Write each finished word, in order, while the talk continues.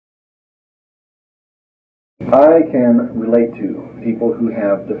I can relate to people who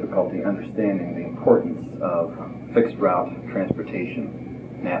have difficulty understanding the importance of fixed route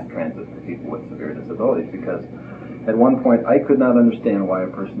transportation, mass transit for people with severe disabilities, because at one point I could not understand why a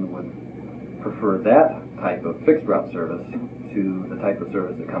person would prefer that type of fixed route service to the type of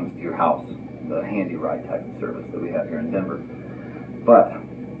service that comes to your house, the handy ride type of service that we have here in Denver. But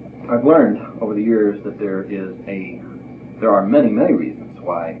I've learned over the years that there are many, many reasons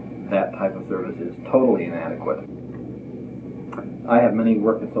why that type of service is totally inadequate. I have many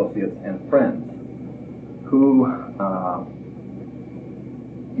work associates and friends who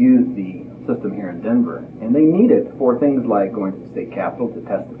use the system here in Denver, and they need it for things like going to the state capitol to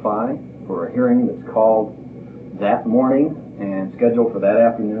testify for a hearing that's called that morning and scheduled for that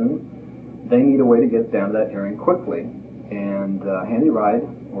afternoon. They need a way to get down to that hearing quickly, and Handy Ride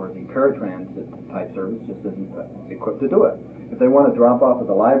or the Paratransit type service just isn't equipped to do it. If they want to drop off at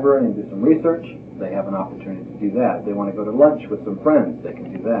the library and do some research, they have an opportunity to do that. If they want to go to lunch with some friends, they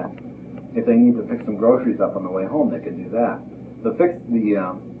can do that. If they need to pick some groceries up on the way home, they can do that. The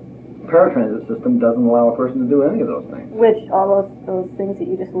paratransit system doesn't allow a person to do any of those things. Which all those things that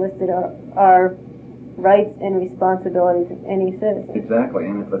you just listed are rights and responsibilities of any citizen. Exactly,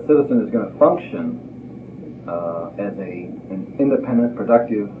 and if a citizen is going to function as an independent,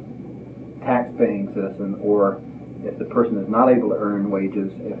 productive, tax-paying citizen, or if the person is not able to earn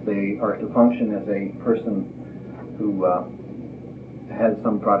wages, if they are to function as a person who has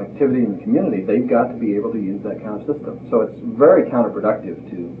some productivity in the community, they've got to be able to use that kind of system. So it's very counterproductive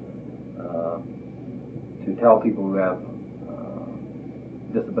to tell people who have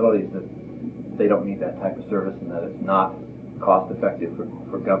disabilities that they don't need that type of service and that it's not cost-effective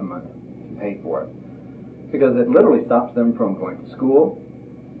for government to pay for it. Because it literally stops them from going to school,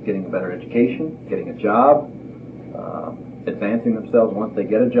 getting a better education, getting a job, advancing themselves once they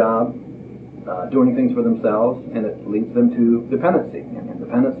get a job, doing things for themselves, and it leads them to dependency. And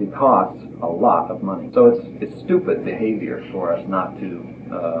dependency costs a lot of money. So it's stupid behavior for us not to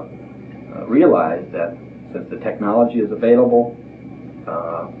realize that since the technology is available,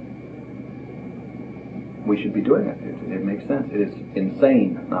 we should be doing it. It makes sense. It is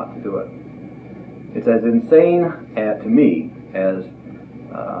insane not to do it. It's as insane to me as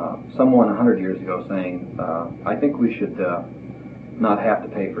someone 100 years ago saying, I think we should not have to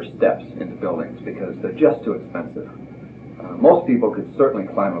pay for steps into buildings because they're just too expensive. Most people could certainly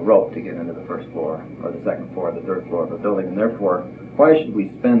climb a rope to get into the first floor or the second floor or the third floor of a building, and therefore, why should we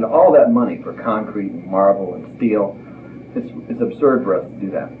spend all that money for concrete and marble and steel? It's absurd for us to do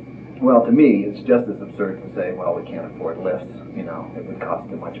that. Well, to me, it's just as absurd to say, well, we can't afford lifts, you know, it would cost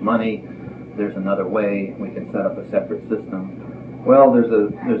too much money. There's another way, we can set up a separate system. Well, there's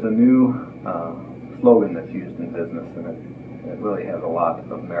a new slogan that's used in business, and it really has a lot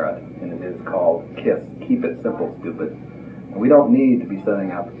of merit, and it is called KISS, Keep It Simple, Stupid. And we don't need to be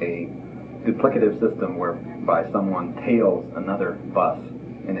setting up a duplicative system whereby someone tails another bus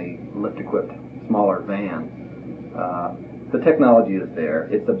in a lift-equipped smaller van. The technology is there.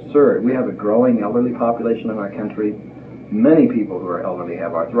 It's absurd. We have a growing elderly population in our country. Many people who are elderly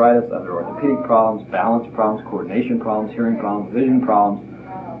have arthritis, other orthopedic problems, balance problems, coordination problems, hearing problems, vision problems.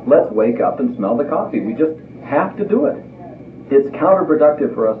 Let's wake up and smell the coffee. We just have to do it. It's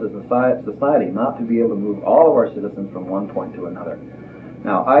counterproductive for us as a society not to be able to move all of our citizens from one point to another.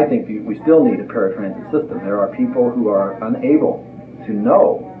 Now, I think we still need a paratransit system. There are people who are unable to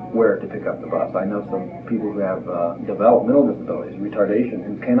know where to pick up the bus. I know some people who have developmental disabilities, retardation,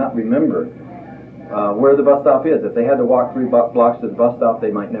 who cannot remember where the bus stop is. If they had to walk 3 blocks to the bus stop,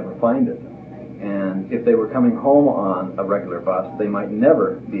 they might never find it. And if they were coming home on a regular bus, they might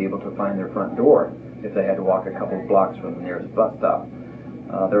never be able to find their front door if they had to walk a couple of blocks from the nearest bus stop.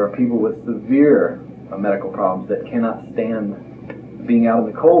 There are people with severe medical problems that cannot stand being out in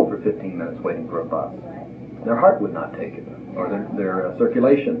the cold for 15 minutes waiting for a bus. Their heart would not take it, or their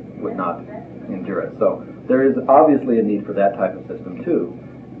circulation would not endure it. So there is obviously a need for that type of system too,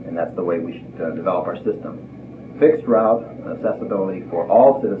 and that's the way we should develop our system. Fixed route accessibility for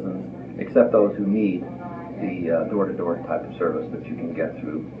all citizens except those who need the door-to-door type of service that you can get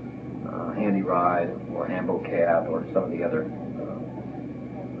through Handy Ride or Ambo Cab or some of the other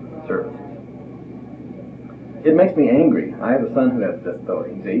services. It makes me angry. I have a son who has a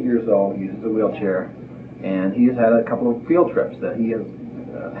disability. He's 8 years old, he uses a wheelchair, and he has had a couple of field trips that he has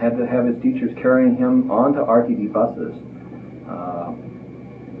had to have his teachers carrying him onto RTD buses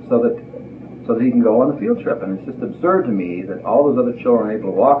so that he can go on the field trip. And it's just absurd to me that all those other children are able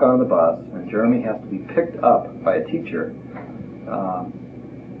to walk on the bus, and Jeremy has to be picked up by a teacher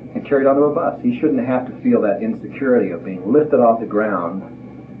and carried onto a bus. He shouldn't have to feel that insecurity of being lifted off the ground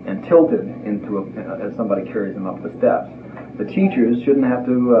and and tilted as somebody carries them up the steps. The teachers shouldn't have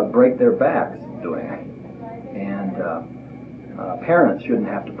to break their backs doing it, and parents shouldn't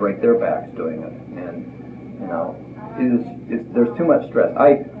have to break their backs doing it. And there's too much stress.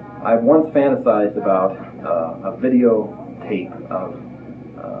 I've once fantasized about a videotape of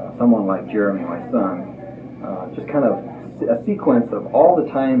someone like Jeremy, my son, just kind of a sequence of all the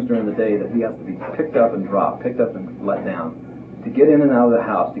times during the day that he has to be picked up and dropped, picked up and let down, to get in and out of the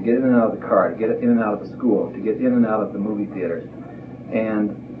house, to get in and out of the car, to get in and out of the school, to get in and out of the movie theaters,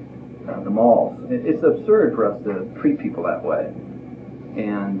 and the malls. It's absurd for us to treat people that way,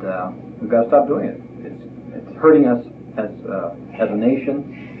 and we've got to stop doing it. It's hurting us as a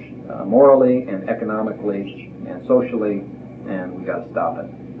nation, morally and economically and socially, and we've got to stop it.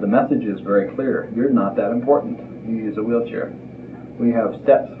 The message is very clear. You're not that important. You use a wheelchair. We have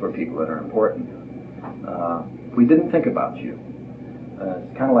steps for people that are important. We didn't think about you.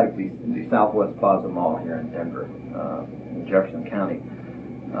 It's kind of like the Southwest Plaza Mall here in Denver, in Jefferson County.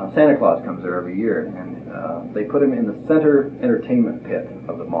 Santa Claus comes there every year, and they put him in the center entertainment pit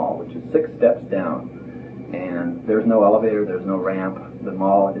of the mall, which is 6 steps down. And there's no elevator, there's no ramp. The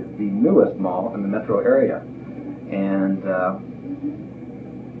mall is the newest mall in the metro area. And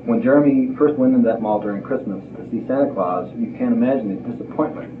when Jeremy first went into that mall during Christmas to see Santa Claus, you can't imagine the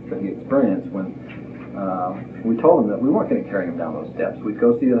disappointment that he experienced when we told him that we weren't going to carry him down those steps. We'd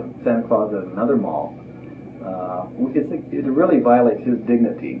go see Santa Claus at another mall. It really violates his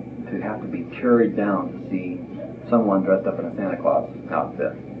dignity to have to be carried down to see someone dressed up in a Santa Claus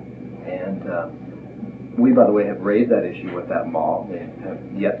outfit. And we, by the way, have raised that issue with that mall. They have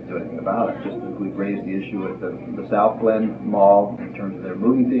yet to do anything about it. Just as we've raised the issue with the South Glen Mall in terms of their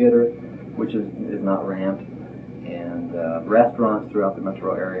movie theater, which is not ramped, and restaurants throughout the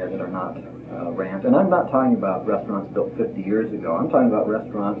metro area that are not ramped. And I'm not talking about restaurants built 50 years ago. I'm talking about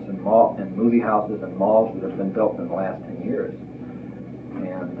restaurants and movie houses and malls that have been built in the last 10 years.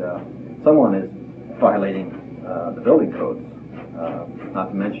 And someone is violating the building codes. Not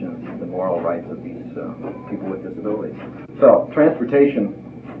to mention the moral rights of these people with disabilities. So, transportation,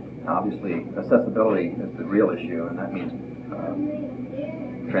 obviously, accessibility is the real issue, and that means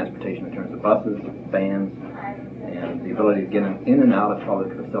transportation in terms of buses, vans, and the ability to get in and out of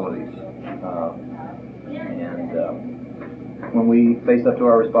public facilities. When we face up to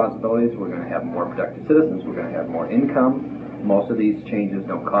our responsibilities, we're going to have more productive citizens, we're going to have more income. Most of these changes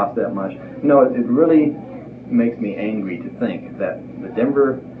don't cost that much. It really makes me angry to think that the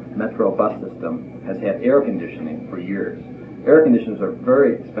Denver Metro bus system has had air conditioning for years. Air conditioners are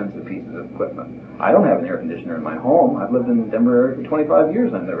very expensive pieces of equipment. I don't have an air conditioner in my home. I've lived in the Denver area for 25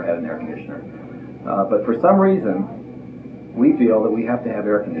 years and I've never had an air conditioner. But for some reason, we feel that we have to have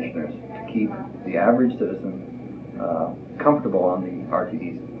air conditioners to keep the average citizen comfortable on the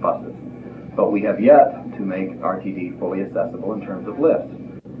RTD buses. But we have yet to make RTD fully accessible in terms of lifts.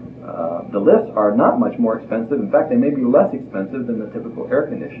 The lifts are not much more expensive. In fact, they may be less expensive than the typical air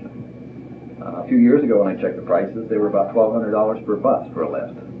conditioner. A few years ago when I checked the prices, they were about $1,200 per bus for a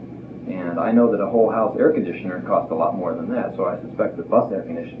lift. And I know that a whole house air conditioner costs a lot more than that, so I suspect that bus air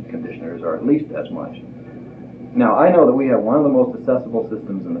conditioners are at least as much. Now, I know that we have one of the most accessible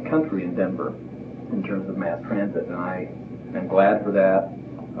systems in the country in Denver in terms of mass transit, and I am glad for that,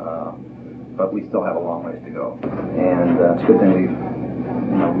 but we still have a long ways to go. And it's a good thing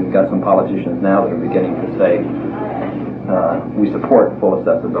we've got some politicians now that are beginning to say we support full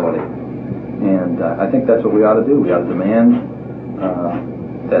accessibility. And I think that's what we ought to do. We ought to demand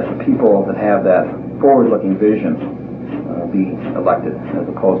that the people that have that forward-looking vision be elected, as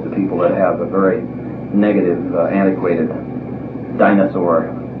opposed to people that have a very negative, antiquated dinosaur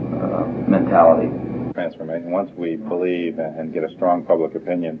mentality. Transformation. Once we believe and get a strong public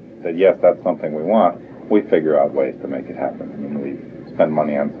opinion that yes, that's something we want, we figure out ways to make it happen. I mean, we spend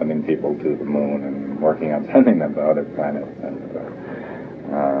money on sending people to the moon and working on sending them to other planets. And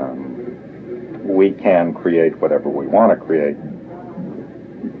we can create whatever we want to create.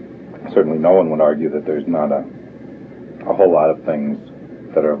 Certainly no one would argue that there's not a whole lot of things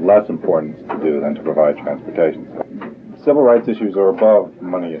that are of less importance to do than to provide transportation. Civil rights issues are above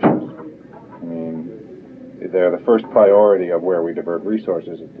money issues. I mean, they're the first priority of where we divert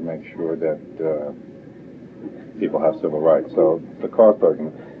resources is to make sure that people have civil rights. So the cost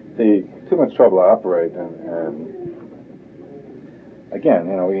argument, the too much trouble to operate, and again,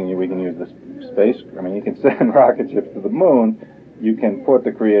 we can use this space. I mean, you can send rocket ships to the moon. You can put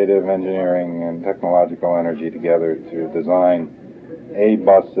the creative engineering and technological energy together to design a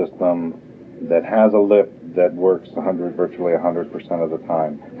bus system that has a lift that works virtually 100% of the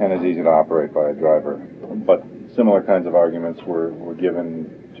time and is easy to operate by a driver. But similar kinds of arguments were given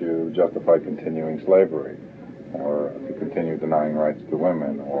to justify continuing slavery, or to continue denying rights to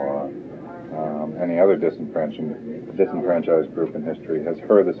women, or any other disenfranchised group in history has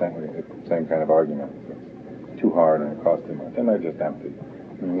heard the same kind of argument. It's too hard and it costs too much, and they're just empty.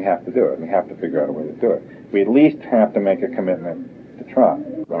 I mean, we have to do it. We have to figure out a way to do it. We at least have to make a commitment to try.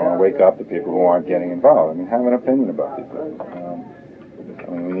 I want to wake up the people who aren't getting involved. I mean, have an opinion about these things.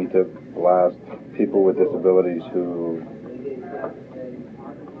 I mean, we need to blast people with disabilities who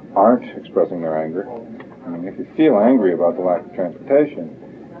aren't expressing their anger. I mean, if you feel angry about the lack of transportation,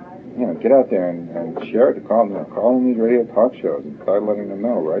 get out there and share it. Call in these radio talk shows and start letting them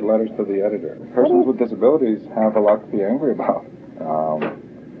know. Write letters to the editor. Persons with disabilities have a lot to be angry about.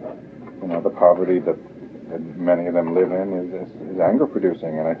 The poverty that many of them live in is anger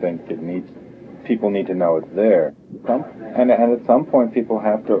producing, and I think people need to know it's there. And at some point, people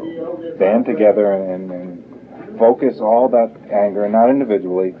have to band together and focus all that anger, not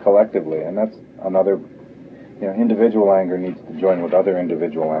individually, collectively, and that's another. Individual anger needs to join with other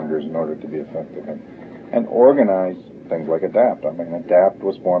individual angers in order to be effective, and organize things like ADAPT. I mean, ADAPT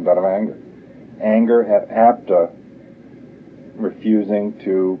was formed out of anger. Anger at APTA refusing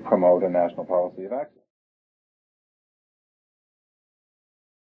to promote a national policy of action.